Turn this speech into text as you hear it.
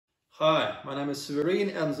Hi, my name is Severin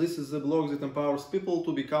and this is the blog that empowers people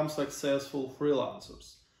to become successful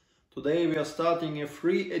freelancers. Today we are starting a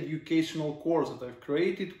free educational course that I've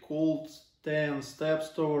created called 10 Steps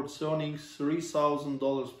Towards Earning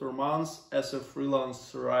 $3,000 per month as a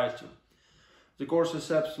freelance writer. The course is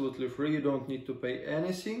absolutely free, you don't need to pay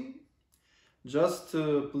anything. Just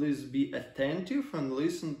please be attentive and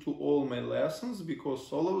listen to all my lessons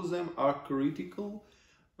because all of them are critical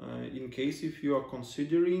in case if you are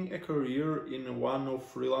considering a career in one of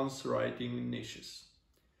freelance writing niches.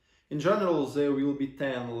 In general, there will be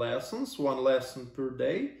 10 lessons, one lesson per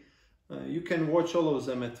day. You can watch all of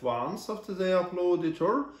them at once after they are uploaded,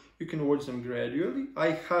 or you can watch them gradually. I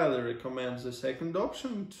highly recommend the second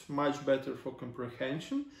option, it's much better for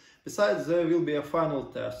comprehension. Besides, there will be a final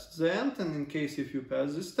test at the end, and in case if you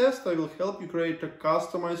pass this test, I will help you create a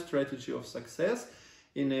customized strategy of success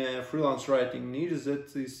in a freelance writing niche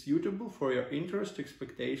that is suitable for your interest,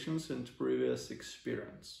 expectations and previous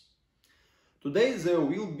experience. Today there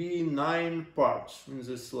will be 9 parts in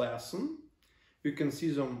this lesson. You can see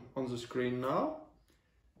them on the screen now.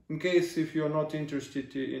 In case if you are not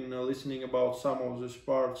interested in listening about some of these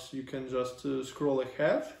parts, you can just scroll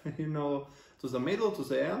ahead, to the middle, to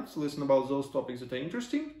the end, to listen about those topics that are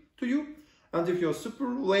interesting to you. And if you're super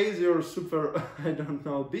lazy or super,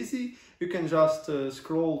 busy, you can just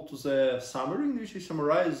scroll to the summary in which I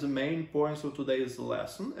summarize the main points of today's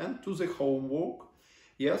lesson and to the homework.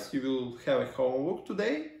 Yes, you will have a homework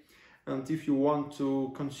today. And if you want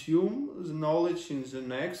to consume the knowledge in the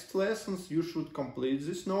next lessons, you should complete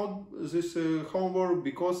this homework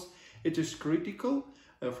because it is critical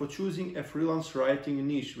for choosing a freelance writing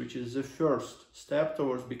niche, which is the first step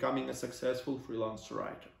towards becoming a successful freelance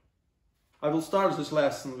writer. I will start this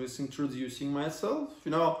lesson with introducing myself.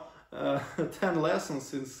 10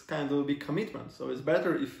 lessons is kind of a big commitment, so it's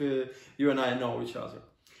better if you and I know each other.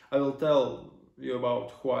 I will tell you about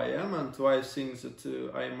who I am and why I think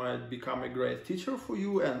that I might become a great teacher for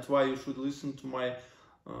you and why you should listen to my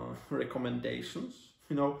recommendations.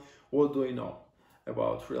 What do I know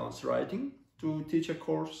about freelance writing to teach a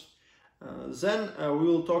course? Then we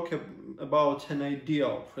will talk about an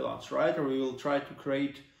ideal freelance writer. We will try to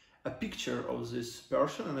create a picture of this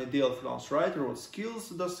person, an ideal freelance writer. What skills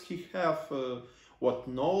does he have, what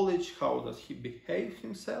knowledge, how does he behave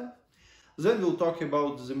himself. Then we'll talk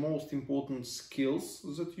about the most important skills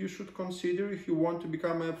that you should consider if you want to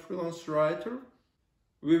become a freelance writer.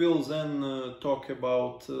 We will then talk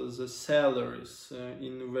about the salaries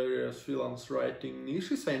in various freelance writing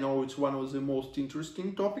niches. I know it's one of the most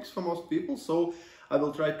interesting topics for most people, so I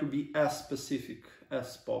will try to be as specific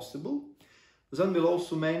as possible. Then we'll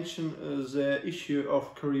also mention the issue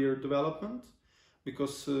of career development,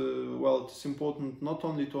 because it's important not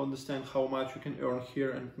only to understand how much you can earn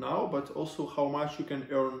here and now, but also how much you can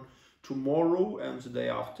earn tomorrow and the day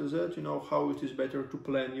after that, how it is better to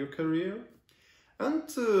plan your career. And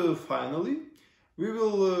finally, we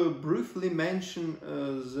will briefly mention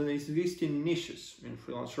the existing niches in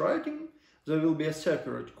freelance writing. There will be a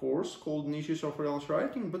separate course called Niches of Freelance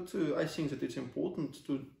Writing, but I think that it's important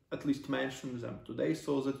to at least mention them today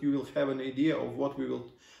so that you will have an idea of what we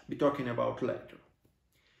will be talking about later.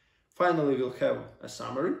 Finally, we'll have a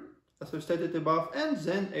summary, as I've stated above, and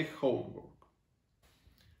then a homework.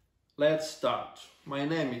 Let's start. My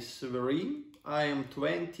name is Severin. I am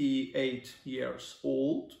 28 years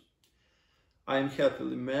old. I am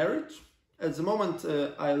happily married. At the moment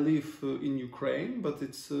I live in Ukraine, but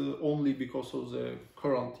it's only because of the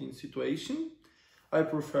quarantine situation. I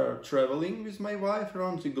prefer traveling with my wife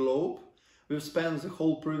around the globe. We've spent the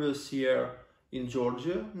whole previous year in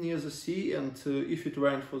Georgia, near the sea, and if it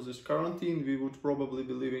weren't for this quarantine, we would probably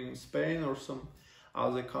be living in Spain or some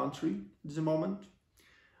other country at the moment.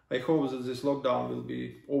 I hope that this lockdown will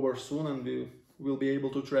be over soon and we will be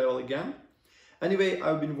able to travel again. Anyway,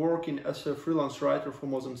 I've been working as a freelance writer for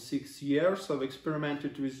more than 6 years. I've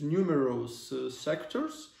experimented with numerous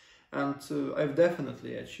sectors and I've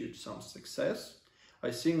definitely achieved some success. I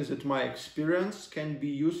think that my experience can be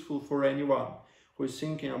useful for anyone who is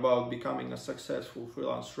thinking about becoming a successful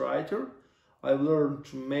freelance writer. I've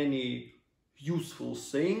learned many useful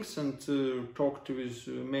things and talked with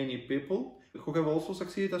many people who have also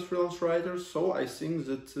succeeded as freelance writers, so I think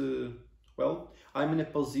that I'm in a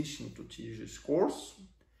position to teach this course.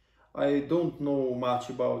 I don't know much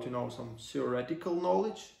about, some theoretical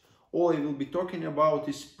knowledge. All I will be talking about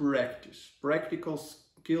is practice, practical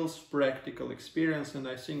skills, practical experience, and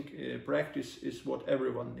I think practice is what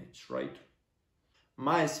everyone needs, right?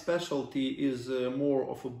 My specialty is more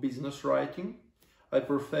of a business writing. I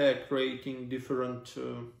prefer creating different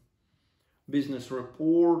business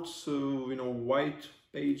reports, white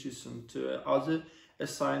pages and other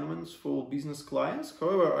assignments for business clients.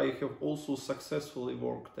 However, I have also successfully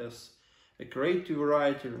worked as a creative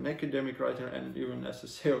writer, an academic writer, and even as a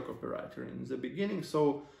SEO copywriter in the beginning.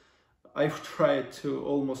 So I've tried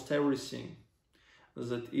almost everything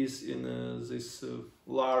that is in this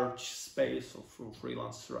large space of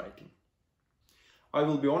freelance writing. I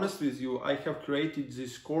will be honest with you, I have created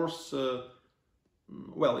this course,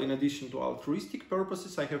 well, in addition to altruistic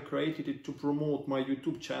purposes, I have created it to promote my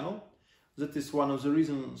YouTube channel. That is one of the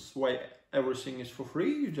reasons why everything is for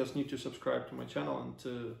free. You just need to subscribe to my channel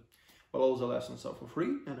and well, all the lessons are for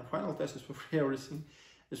free, and the final test is for free, everything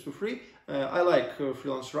is for free. I like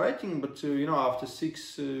freelance writing, but you know, after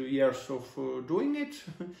 6 years of doing it,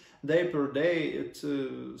 day per day,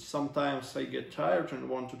 sometimes I get tired and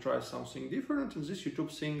want to try something different. And this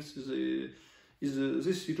YouTube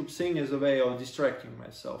thing is a way of distracting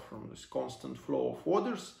myself from this constant flow of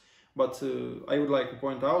orders. But I would like to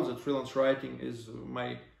point out that freelance writing is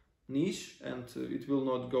my niche, and it will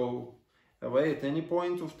not go away at any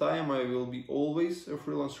point of time. I will be always a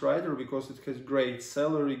freelance writer because it has great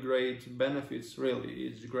salary, great benefits. Really,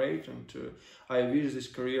 it's great, and I wish this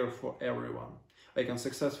career for everyone. I can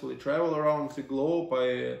successfully travel around the globe.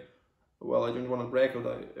 Well, I don't want to brag, but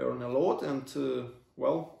I earn a lot, and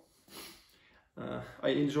well, I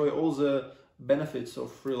enjoy all the benefits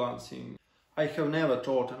of freelancing. I have never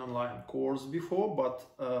taught an online course before, but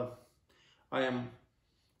I am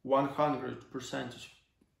 100%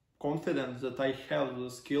 confident that I have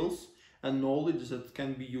the skills and knowledge that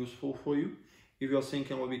can be useful for you if you're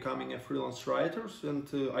thinking of becoming a freelance writer, and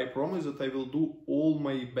I promise that I will do all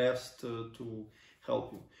my best to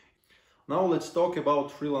help you. Now let's talk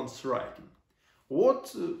about freelance writing.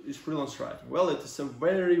 What is freelance writing? Well, it is a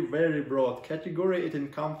very broad category. It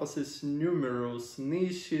encompasses numerous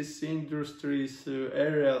niches, industries,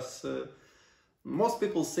 areas. Most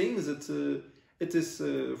people think that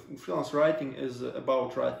freelance writing is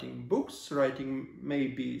about writing books, writing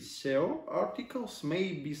maybe SEO articles,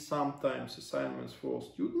 maybe sometimes assignments for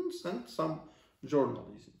students, and some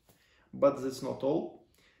journalism. But that's not all.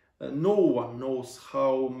 No one knows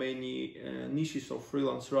how many niches of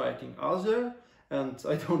freelance writing are there, and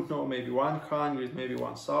I don't know, maybe 100, maybe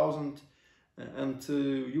 1000, and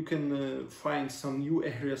you can find some new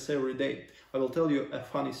areas every day. I will tell you a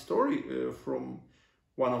funny story from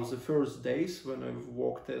one of the first days when I've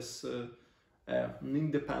worked as an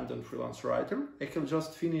independent freelance writer. I have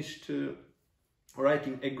just finished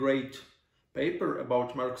writing a great paper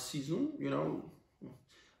about Marxism, you know,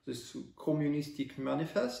 this communistic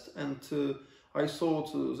manifest, and I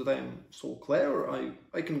thought that I'm so clever,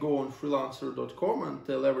 I can go on freelancer.com and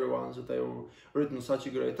tell everyone that I've written such a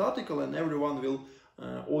great article, and everyone will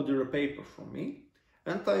order a paper from me.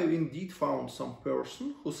 And I indeed found some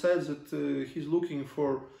person who said that he's looking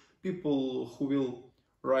for people who will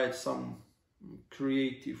write some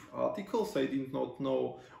creative articles. I did not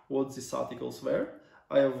know what these articles were.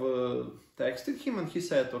 I have texted him, and he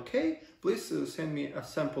said, okay, please send me a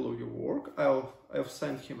sample of your work. I've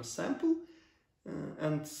sent him a sample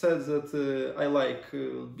and said that I like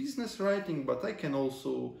business writing, but I can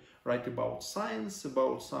also write about science,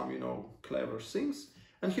 about some, you know, clever things.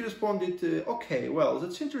 And he responded, okay, well,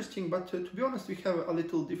 that's interesting, but to be honest, we have a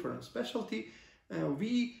little different specialty.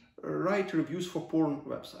 We write reviews for porn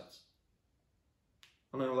websites.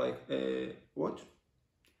 And I'm like, what?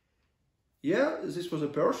 Yeah, this was a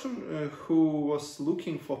person who was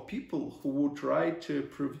looking for people who would write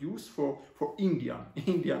reviews for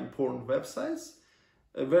Indian porn websites.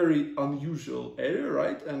 A very unusual area,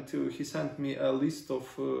 right? And he sent me a list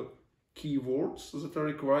of keywords that are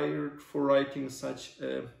required for writing such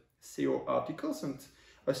SEO articles, and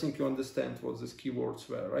I think you understand what these keywords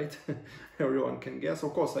were, right? Everyone can guess.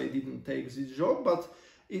 Of course, I didn't take this job, but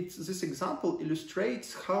this example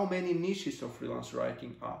illustrates how many niches of freelance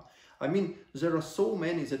writing are. I mean, there are so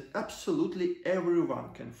many that absolutely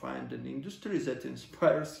everyone can find an industry that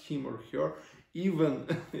inspires him or her, even,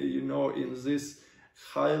 you know, in this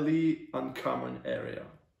highly uncommon area.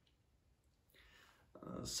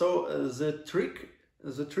 So the trick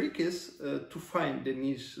is to find the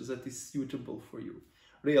niche that is suitable for you.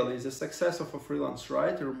 Really, the success of a freelance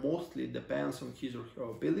writer mostly depends on his or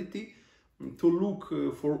her ability to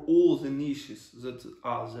look for all the niches that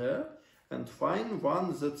are there and find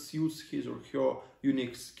one that suits his or her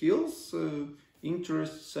unique skills,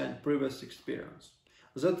 interests, and previous experience.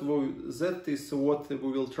 That is what we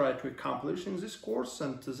will try to accomplish in this course,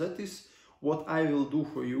 and that is what I will do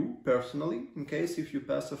for you personally in case if you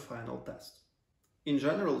pass a final test. In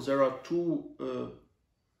general, there are two,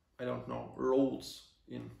 roles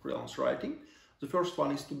in freelance writing. The first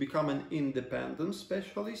one is to become an independent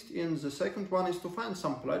specialist, and the second one is to find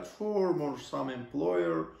some platform or some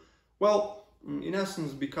employer. Well, in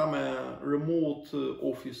essence, become a remote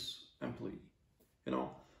office employee. You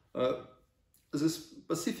know, the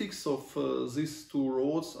specifics of these two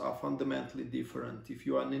roles are fundamentally different. If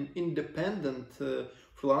you are an independent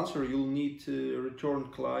freelancer, you'll need return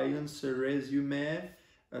clients, a resume,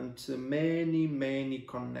 and many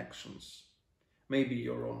connections, maybe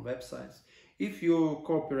your own websites. If you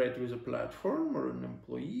cooperate with a platform or an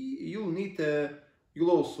employee,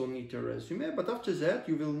 you'll also need a resume, but after that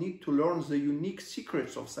you will need to learn the unique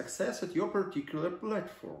secrets of success at your particular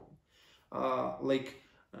platform.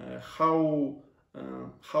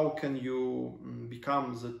 How can you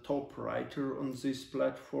become the top writer on this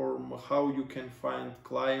platform, how you can find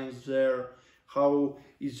clients there, how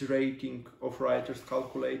is rating of writers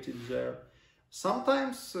calculated there.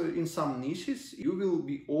 Sometimes in some niches you will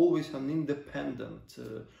be always an independent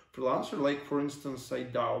freelancer, like for instance I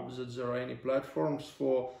doubt that there are any platforms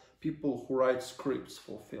for people who write scripts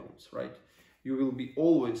for films, right? You will be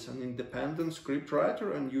always an independent script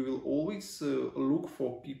writer, and you will always look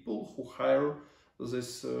for people who hire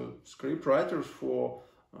these script writers for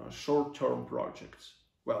short-term projects.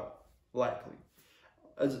 Well, likely.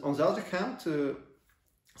 On the other hand,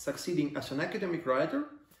 succeeding as an academic writer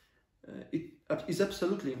it is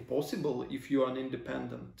absolutely impossible if you are an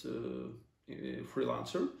independent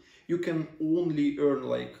freelancer. You can only earn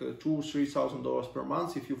like $2,000–3,000 per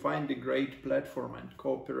month if you find a great platform and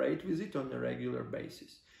cooperate with it on a regular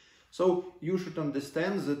basis. So you should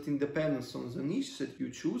understand that in dependence on the niche that you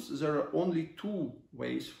choose, there are only two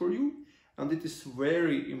ways for you, and it is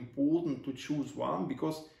very important to choose one,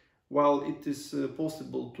 because while it is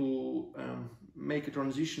possible to make a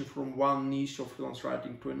transition from one niche of freelance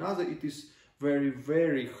writing to another, it is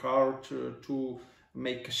very hard to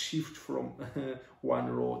make a shift from one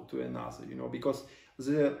road to another, you know, because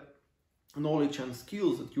the knowledge and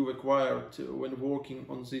skills that you acquired when working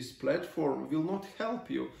on this platform will not help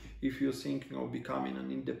you if you're thinking of becoming an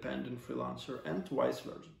independent freelancer, and vice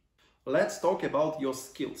versa. Let's talk about your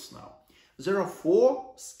skills now. There are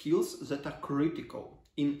 4 skills that are critical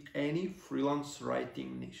in any freelance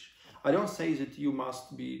writing niche. I don't say that you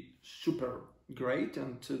must be super great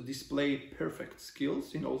and display perfect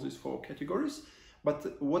skills in all these 4 categories,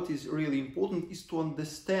 but what is really important is to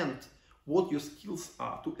understand what your skills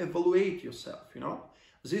are, to evaluate yourself, you know.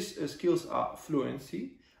 These skills are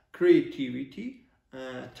fluency, creativity,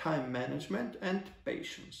 time management, and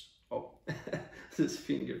patience. Oh, this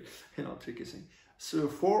finger, you know, tricky thing. So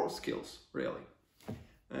 4 skills, really.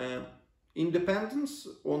 Independence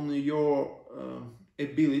on your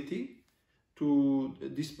ability to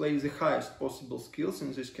display the highest possible skills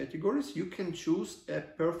in these categories. You can choose a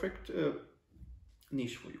perfect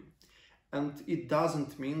niche for you. And it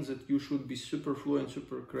doesn't mean that you should be super fluent,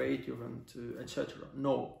 super creative, and etc.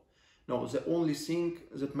 No, the only thing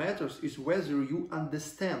that matters is whether you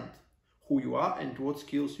understand who you are and what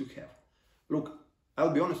skills you have. Look,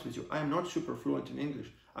 I'll be honest with you, I'm not super fluent in English.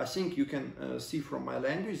 I think you can see from my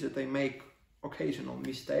language that I make occasional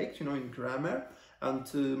mistakes, you know, in grammar, and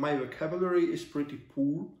my vocabulary is pretty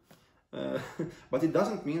poor. But it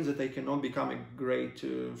doesn't mean that I cannot become a great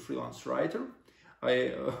freelance writer.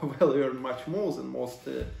 I well earn much more than most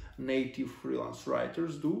native freelance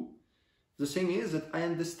writers do. The thing is that I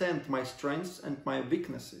understand my strengths and my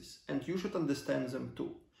weaknesses, and you should understand them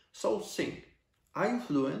too. So think, are you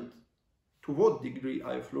fluent? To what degree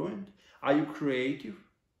are you fluent? Are you creative?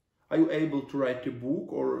 Are you able to write a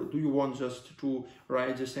book, or do you want just to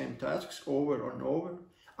write the same tasks over and over?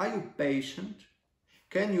 Are you patient?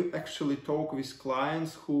 Can you actually talk with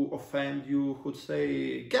clients who offend you, who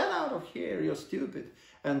say, get out of here, you're stupid.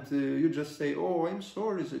 And you just say, oh, I'm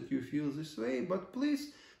sorry that you feel this way, but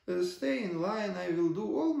please stay in line, I will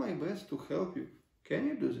do all my best to help you. Can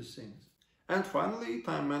you do these things? And finally,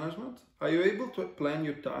 time management. Are you able to plan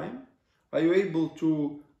your time? Are you able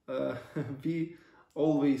to be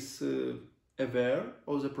always aware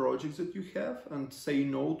of the projects that you have and say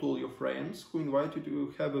no to all your friends who invite you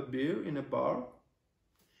to have a beer in a bar?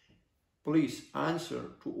 Please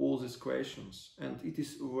answer to all these questions, and it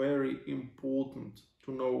is very important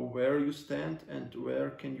to know where you stand and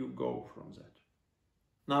where can you go from that.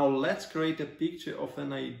 Now let's create a picture of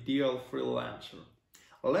an ideal freelancer.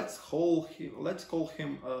 Let's call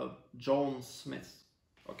him John Smith,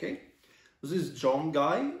 okay? This John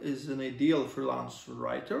guy is an ideal freelance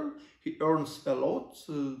writer. He earns a lot.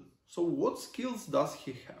 So what skills does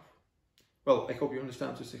he have? Well, I hope you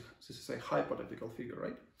understand this is a hypothetical figure,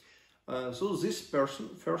 right? So this person,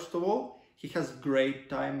 first of all, he has great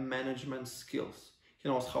time management skills. He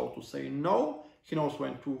knows how to say no, he knows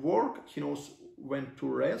when to work, he knows when to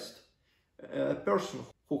rest. A person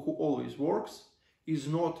who always works is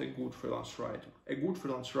not a good freelance writer. A good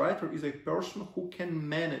freelance writer is a person who can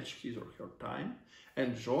manage his or her time,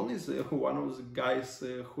 and John is one of the guys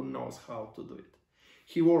who knows how to do it.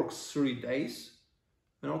 He works 3 days,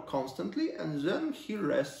 constantly, and then he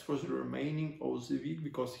rests for the remaining of the week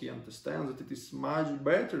because he understands that it is much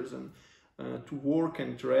better than to work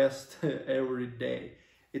and rest every day.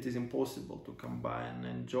 It is impossible to combine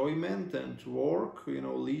enjoyment and work,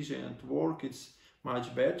 leisure and work. It's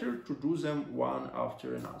much better to do them one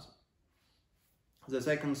after another. The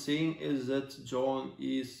second thing is that John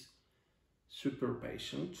is super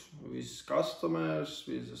patient with customers,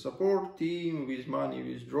 with the support team, with money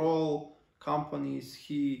withdrawal companies.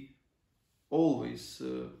 He always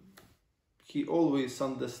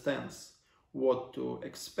understands what to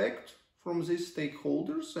expect from these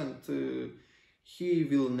stakeholders, and he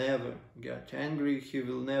will never get angry, he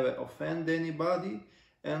will never offend anybody,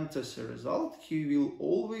 and as a result he will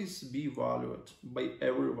always be valued by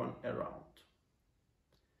everyone around.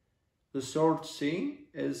 The third thing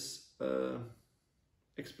is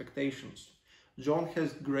expectations. John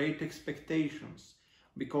has great expectations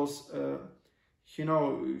because he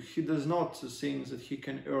does not think that he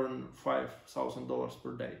can earn $5,000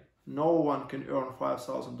 per day. No one can earn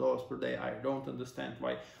 $5,000 per day. I don't understand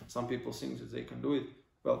why some people think that they can do it.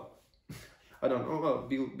 Well, I don't know. Well,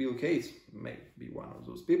 Bill Gates may be one of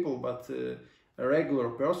those people, but a regular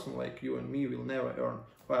person like you and me will never earn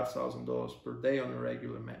 $5,000 per day on a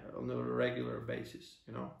regular basis.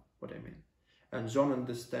 You know what I mean? And John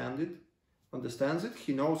understands it.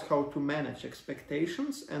 He knows how to manage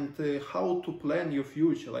expectations and how to plan your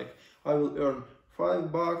future. Like, I will earn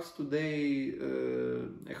 $5 today,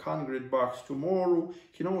 $100 tomorrow.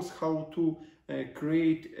 He knows how to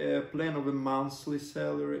create a plan of a monthly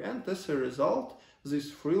salary, and as a result,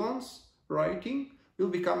 this freelance writing will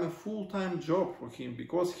become a full-time job for him,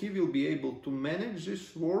 because he will be able to manage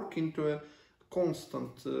this work into a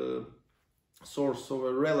constant source of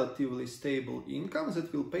a relatively stable income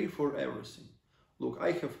that will pay for everything. Look,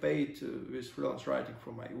 I have paid with freelance writing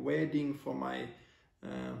for my wedding, for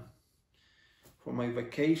my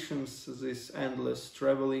vacations, these endless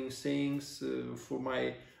traveling things, for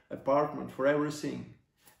my apartment, for everything.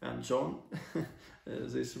 And John,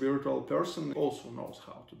 this virtual person, also knows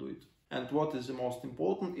how to do it. And what is the most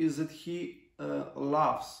important is that he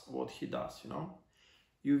loves what he does, you know.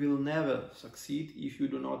 You will never succeed if you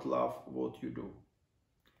do not love what you do.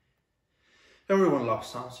 Everyone loves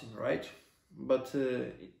something, right? But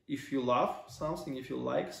if you love something, if you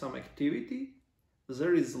like some activity,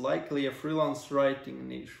 there is likely a freelance writing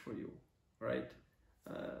niche for you, right?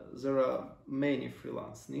 There are many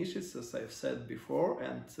freelance niches, as I've said before,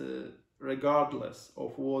 and regardless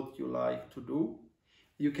of what you like to do,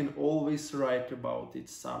 you can always write about it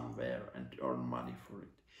somewhere and earn money for it.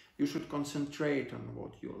 You should concentrate on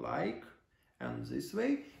what you like, and this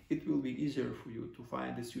way it will be easier for you to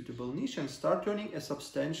find a suitable niche and start earning a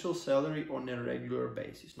substantial salary on a regular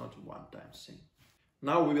basis, not a one-time thing.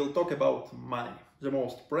 Now we will talk about money, the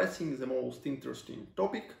most pressing, the most interesting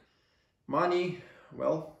topic. Money,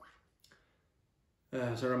 well,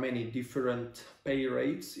 there are many different pay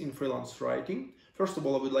rates in freelance writing. First of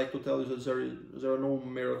all, I would like to tell you that there are no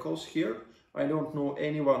miracles here. I don't know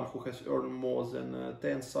anyone who has earned more than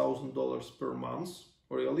 $10,000 per month,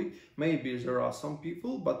 really. Maybe there are some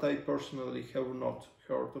people, but I personally have not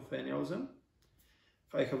heard of any of them.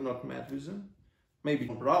 I have not met with them. Maybe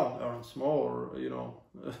Brown earns more, you know,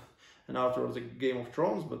 an author of the Game of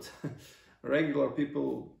Thrones, but regular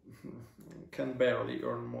people can barely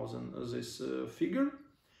earn more than this figure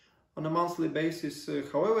on a monthly basis.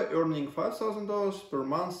 However, earning $5,000 per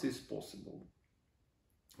month is possible.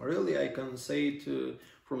 Really, I can say it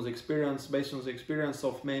from the experience, based on the experience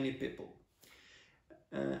of many people.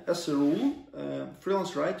 As a rule,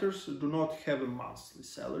 freelance writers do not have a monthly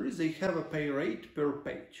salary, they have a pay rate per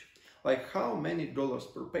page. Like, how many dollars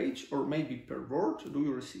per page or maybe per word do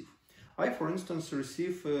you receive? I, for instance,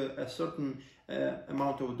 receive a certain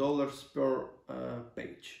amount of dollars per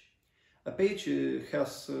page. A page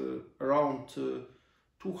has around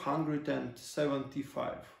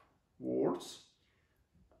 275 words.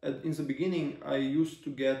 In the beginning, I used to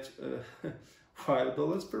get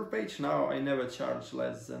 $5 per page. Now I never charge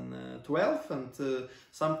less than 12, and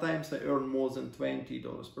sometimes I earn more than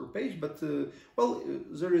 $20 per page. But well,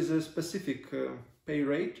 there is a specific pay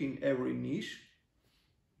rate in every niche.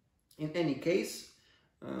 In any case,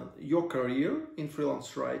 your career in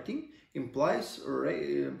freelance writing implies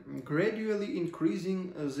gradually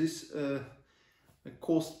increasing this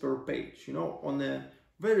cost per page. You know, on a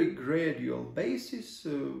very gradual basis.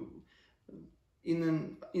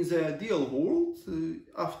 In the ideal world,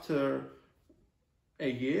 after a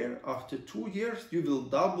year, after 2 years, you will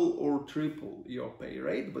double or triple your pay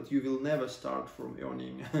rate, but you will never start from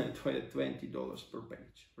earning $20 per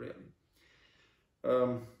page, really.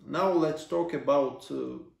 Now let's talk about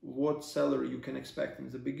what salary you can expect in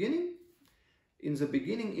the beginning. In the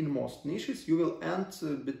beginning, in most niches, you will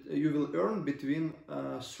earn between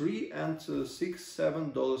 $3 and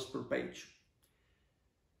 $7 per page.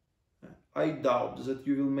 I doubt that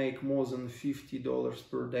you will make more than $50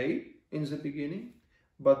 per day in the beginning,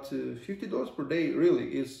 but $50 per day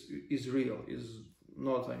really is real. Is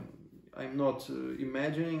not I'm not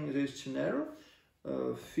imagining this scenario.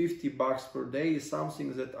 $50 per day is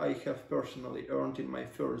something that I have personally earned in my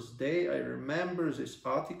first day. I remember these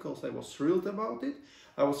articles. I was thrilled about it.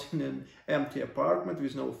 I was in an empty apartment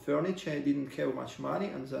with no furniture. I didn't have much money,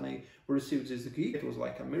 and then I received this gig. It was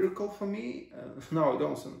like a miracle for me. Now I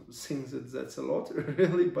don't think that that's a lot,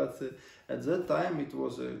 really, but at that time it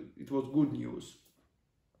was good news.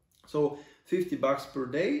 So $50 per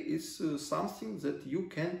day is something that you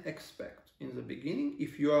can expect in the beginning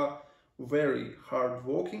if you are very hard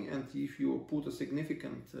working and if you put a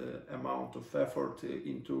significant amount of effort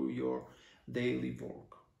into your daily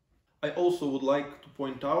work. I also would like to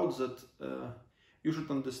point out that you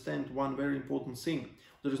should understand one very important thing.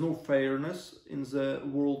 There is no fairness in the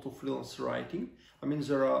world of freelance writing. I mean,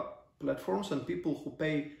 there are platforms and people who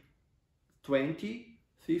pay $20,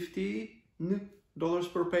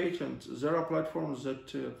 $50 per page, and there are platforms that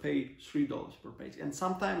pay $3 per page. And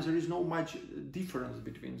sometimes there is no much difference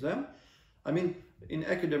between them. I mean, in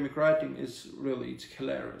academic writing, it's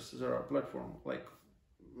hilarious. There are platforms like,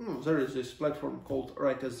 there is this platform called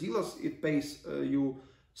Writerzilla. It pays you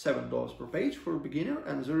 $7 per page for a beginner,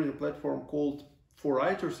 and there is a platform called For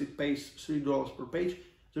Writers. It pays $3 per page.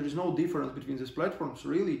 There is no difference between these platforms.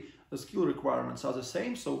 Really, the skill requirements are the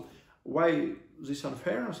same. So why this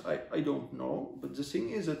unfairness? I don't know. But the thing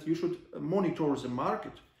is that you should monitor the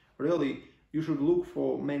market. Really, you should look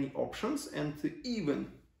for many options, and even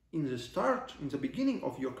in the beginning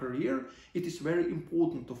of your career, it is very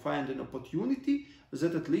important to find an opportunity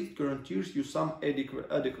that at least guarantees you some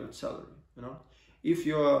adequate salary. You know, if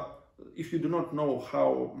you do not know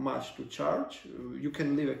how much to charge, you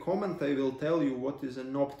can leave a comment. I will tell you what is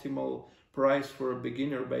an optimal price for a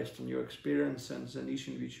beginner based on your experience and the niche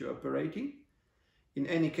in which you are operating. In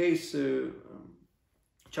any case,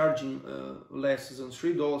 charging less than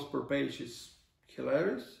 $3 per page is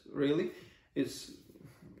hilarious. Really,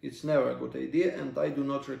 it's never a good idea, and I do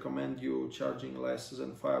not recommend you charging less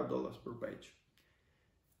than $5 per page.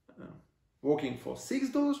 Working for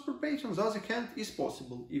 $6 per page, on the other hand, is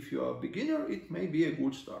possible. If you are a beginner, it may be a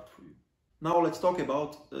good start for you. Now let's talk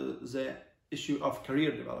about the issue of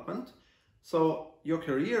career development. So your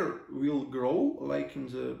career will grow like in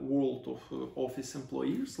the world of office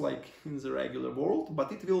employees, like in the regular world,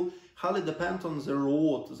 but it will highly depend on the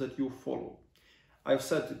road that you follow. I've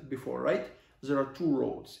said it before, right? There are two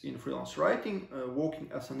roads in freelance writing, working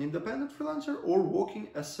as an independent freelancer or working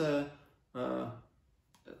as a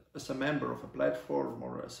member of a platform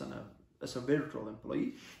or as a virtual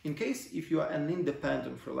employee. In case if you are an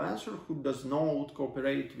independent freelancer who does not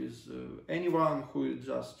cooperate with anyone, who is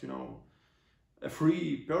just, a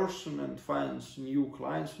free person and finds new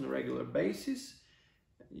clients on a regular basis,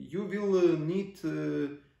 you will need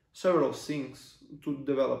several things to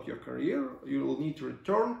develop your career. You will need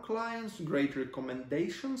return clients, great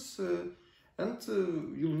recommendations, and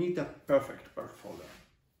you'll need a perfect portfolio.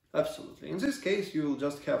 Absolutely. In this case, you will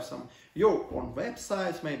just have your own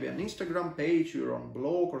websites, maybe an Instagram page, your own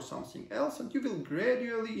blog or something else, and you will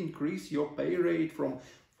gradually increase your pay rate from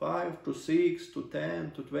 $5 to $6 to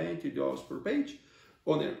 $10 to $20 per page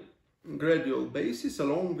on a gradual basis,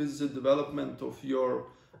 along with the development of your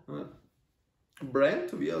brand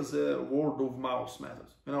via the word of mouth method.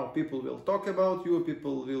 People will talk about you,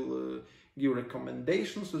 people will give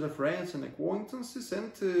recommendations to their friends and acquaintances,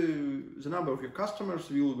 and the number of your customers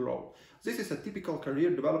will grow. This is a typical career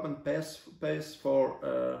development path for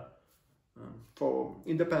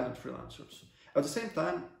independent freelancers. At the same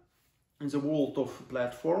time, in the world of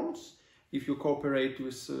platforms, if you cooperate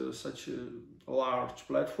with such a large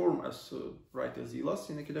platform as Writerzilla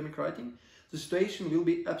in academic writing, the situation will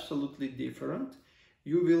be absolutely different.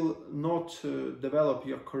 You will not develop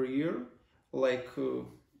your career like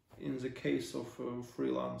in the case of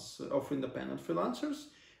independent freelancers.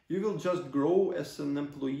 You will just grow as an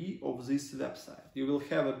employee of this website. You will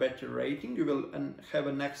have a better rating. You will have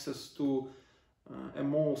an access to a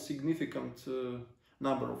more significant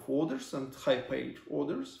number of orders and high-paid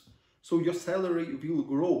orders. So your salary will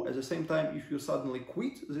grow. At the same time, if you suddenly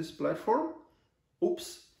quit this platform,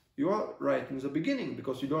 oops, you are right in the beginning,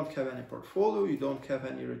 because you don't have any portfolio, you don't have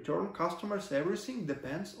any return customers, everything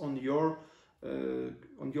depends on your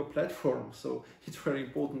platform. So it's very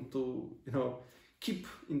important to, keep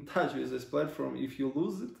in touch with this platform. If you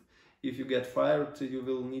lose it, if you get fired, you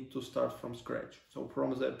will need to start from scratch. So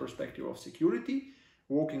from the perspective of security,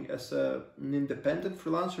 working as an independent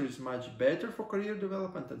freelancer is much better for career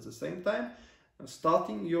development. At the same time,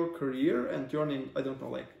 starting your career and earning, I don't know,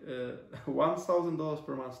 like $1,000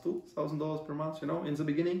 per month, $2,000 per month, in the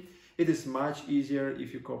beginning, it is much easier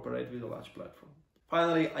if you cooperate with a large platform.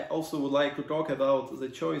 Finally, I also would like to talk about the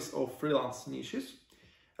choice of freelance niches.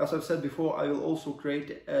 As I've said before, I will also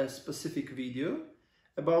create a specific video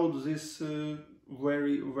about this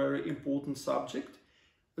very, very important subject.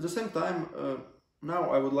 At the same time, now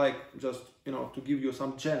I would like just, to give you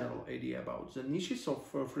some general idea about the niches of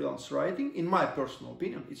freelance writing. In my personal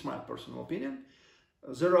opinion, it's my personal opinion,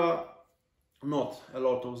 there are not a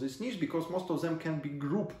lot of this niche, because most of them can be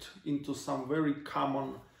grouped into some very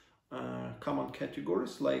common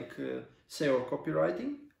categories, like SEO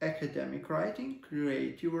copywriting, academic writing,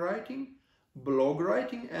 creative writing, blog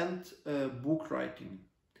writing, and book writing.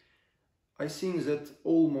 I think that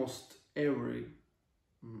almost every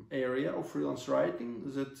area of freelance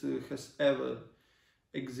writing that has ever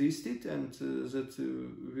existed and that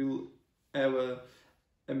will ever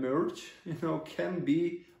emerge, can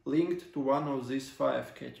be linked to one of these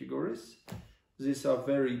 5 categories. These are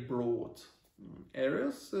very broad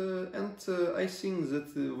areas, and I think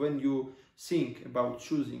that when you think about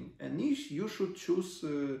choosing a niche, you should choose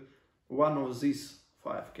one of these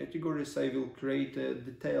 5 categories. I will create a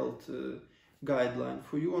detailed guideline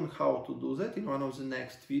for you on how to do that in one of the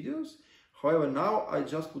next videos. However, now I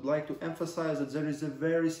just would like to emphasize that there is a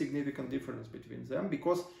very significant difference between them,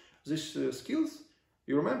 because these skills,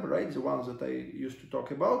 you remember, right, the ones that I used to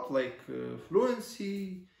talk about, like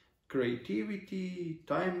fluency, creativity,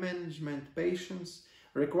 time management, patience,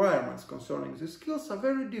 requirements concerning these skills are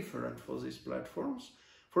very different for these platforms.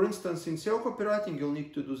 For instance, in SEO copywriting, you'll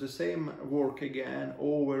need to do the same work again,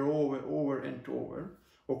 over and over.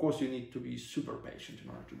 Of course, you need to be super patient in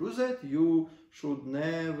order to do that. You should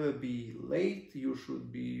never be late. You should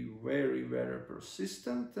be very, very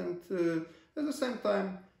persistent. And at the same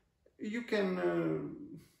time, you can,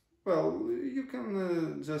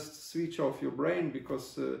 just switch off your brain,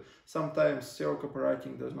 because sometimes SEO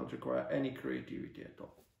copywriting does not require any creativity at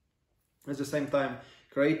all. At the same time,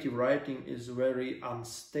 creative writing is very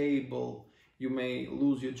unstable. You may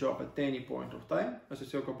lose your job at any point of time. As a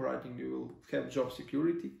SEO copywriting, you will have job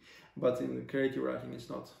security, but in creative writing, it's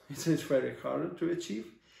not. It's very hard to achieve.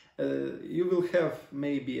 You will have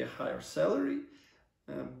maybe a higher salary,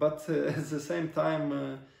 but at the same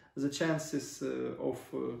time, the chances of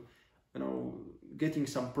getting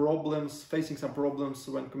some problems, facing some problems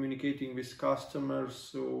when communicating with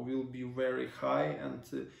customers will be very high,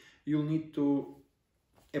 and you'll need to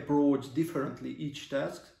approach differently each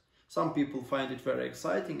task. Some people find it very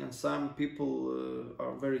exciting, and some people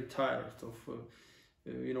are very tired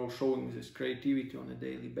of showing this creativity on a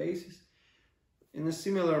daily basis. In a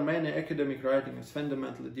similar manner, academic writing is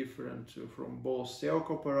fundamentally different from both SEO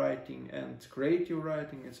copywriting and creative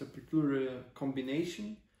writing. It's a peculiar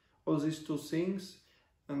combination of these 2 things,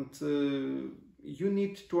 and you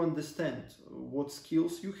need to understand what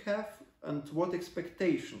skills you have and what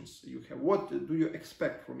expectations you have. What do you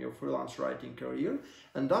expect from your freelance writing career?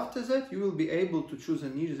 And after that, you will be able to choose a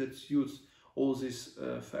niche that suits all these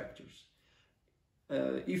factors.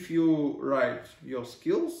 If you write your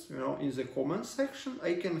skills, in the comments section,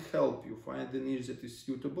 I can help you find the niche that is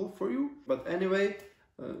suitable for you. But anyway,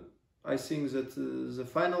 I think that the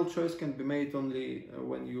final choice can be made only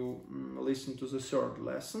when you listen to the 3rd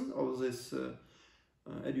lesson of this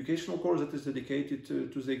educational course that is dedicated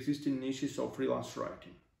to the existing niches of freelance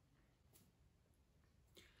writing.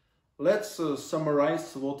 Let's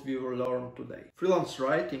summarize what we will learn today. Freelance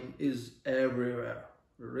writing is everywhere.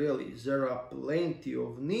 Really, there are plenty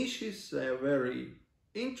of niches, they are very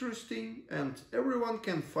interesting, and everyone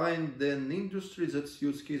can find an industry that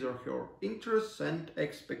suits his or her interests and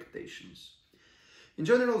expectations. In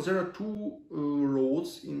general, there are 2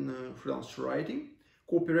 roads in freelance writing: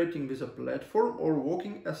 cooperating with a platform or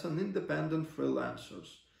working as an independent freelancer.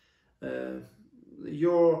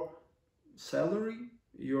 Your salary,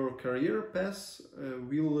 your career path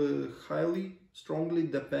will strongly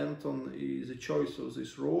depend on the choice of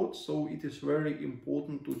this road, so it is very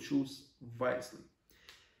important to choose wisely.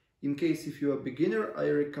 In case if you're a beginner, I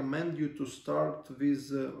recommend you to start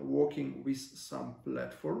with working with some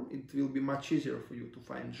platform. It will be much easier for you to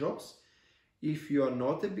find jobs. If you are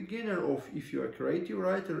not a beginner or if you are a creative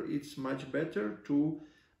writer, it's much better to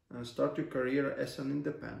start your career as an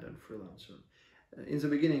independent freelancer. In the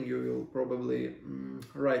beginning, you will probably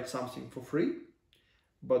write something for free,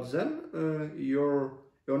 but then your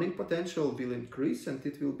earning potential will increase and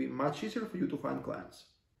it will be much easier for you to find clients.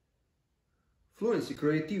 Fluency,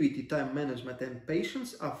 creativity, time management and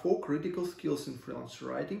patience are 4 critical skills in freelance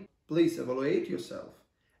writing. Please evaluate yourself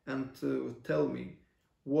and tell me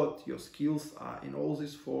what your skills are in all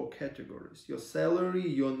these 4 categories. Your salary,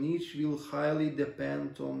 your niche will highly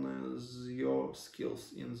depend on your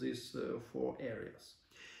skills in these 4 areas.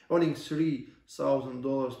 Earning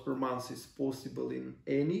 $3,000 per month is possible in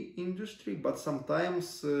any industry, but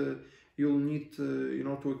sometimes you'll need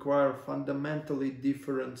to acquire fundamentally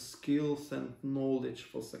different skills and knowledge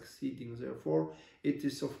for succeeding. Therefore, it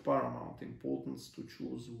is of paramount importance to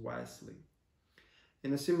choose wisely.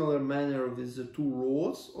 In a similar manner with the 2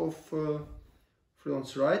 roles of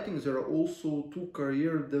freelance writing, there are also 2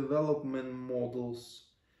 career development models.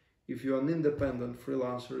 If you are an independent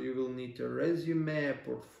freelancer, you will need a resume, a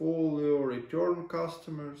portfolio, return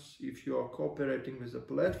customers. If you are cooperating with a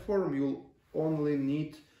platform, you'll only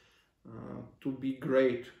need to be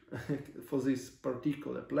great for this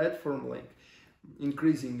particular platform, like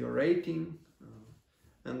increasing your rating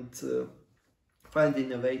and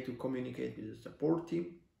finding a way to communicate with the support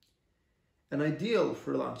team. An ideal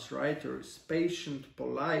freelance writer is patient,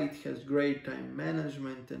 polite, has great time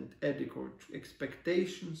management and adequate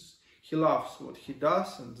expectations. He loves what he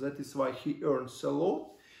does and that is why he earns a lot.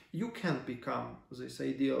 You can become this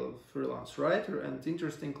ideal freelance writer, and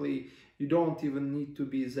interestingly, you don't even need to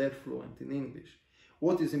be that fluent in English.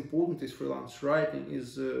 What is important is freelance writing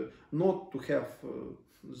is not to have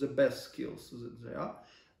the best skills that they are.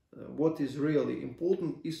 What is really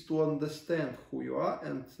important is to understand who you are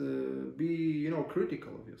and be,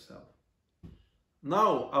 critical of yourself.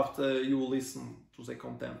 Now, after you listen to the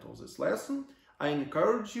content of this lesson, I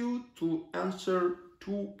encourage you to answer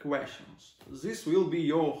 2 questions. This will be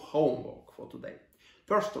your homework for today.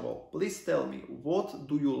 First of all, please tell me, what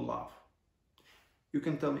do you love? You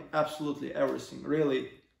can tell me absolutely everything, really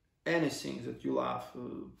anything that you love.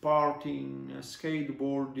 Partying,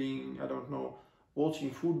 skateboarding, I don't know, watching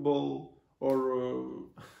football, or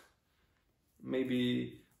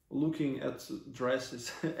maybe looking at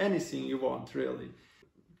dresses, anything you want, really.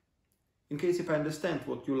 In case if I understand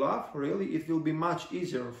what you love, really, it will be much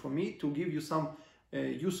easier for me to give you some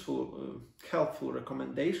useful, helpful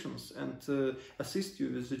recommendations and assist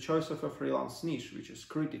you with the choice of a freelance niche, which is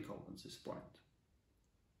critical at this point.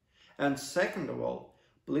 And second of all,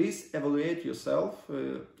 please evaluate yourself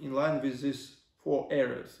in line with these 4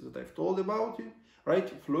 areas that I've told about you, right?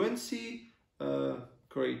 Fluency,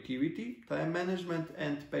 creativity, time management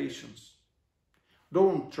and patience.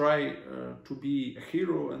 Don't try to be a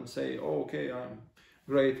hero and say, oh, okay, I'm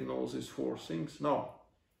great in all these 4 things. No,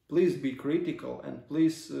 please be critical and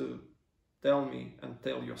please tell me and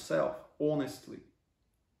tell yourself honestly,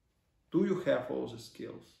 do you have all the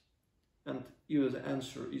skills? And if the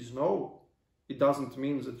answer is no, it doesn't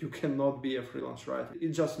mean that you cannot be a freelance writer. It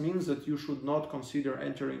just means that you should not consider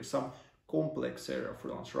entering some complex area of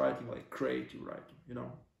freelance writing, like creative writing,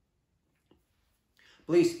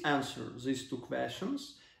 Please answer these 2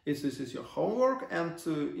 questions. This is your homework, and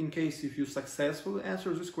in case if you successfully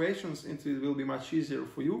answer these questions, it will be much easier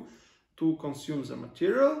for you to consume the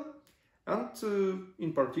material, and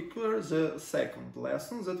in particular the second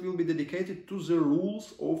lesson that will be dedicated to the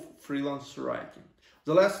rules of freelance writing.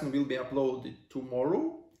 The lesson will be uploaded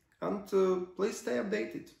tomorrow, and please stay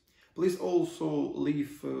updated. Please also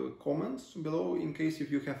leave comments below in case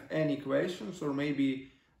if you have any questions, or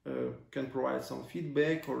maybe can provide some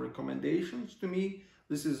feedback or recommendations to me.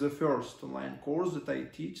 This is the first online course that I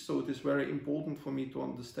teach, so it is very important for me to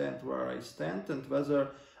understand where I stand and whether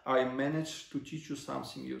I managed to teach you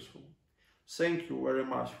something useful. Thank you very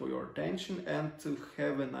much for your attention and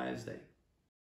have a nice day.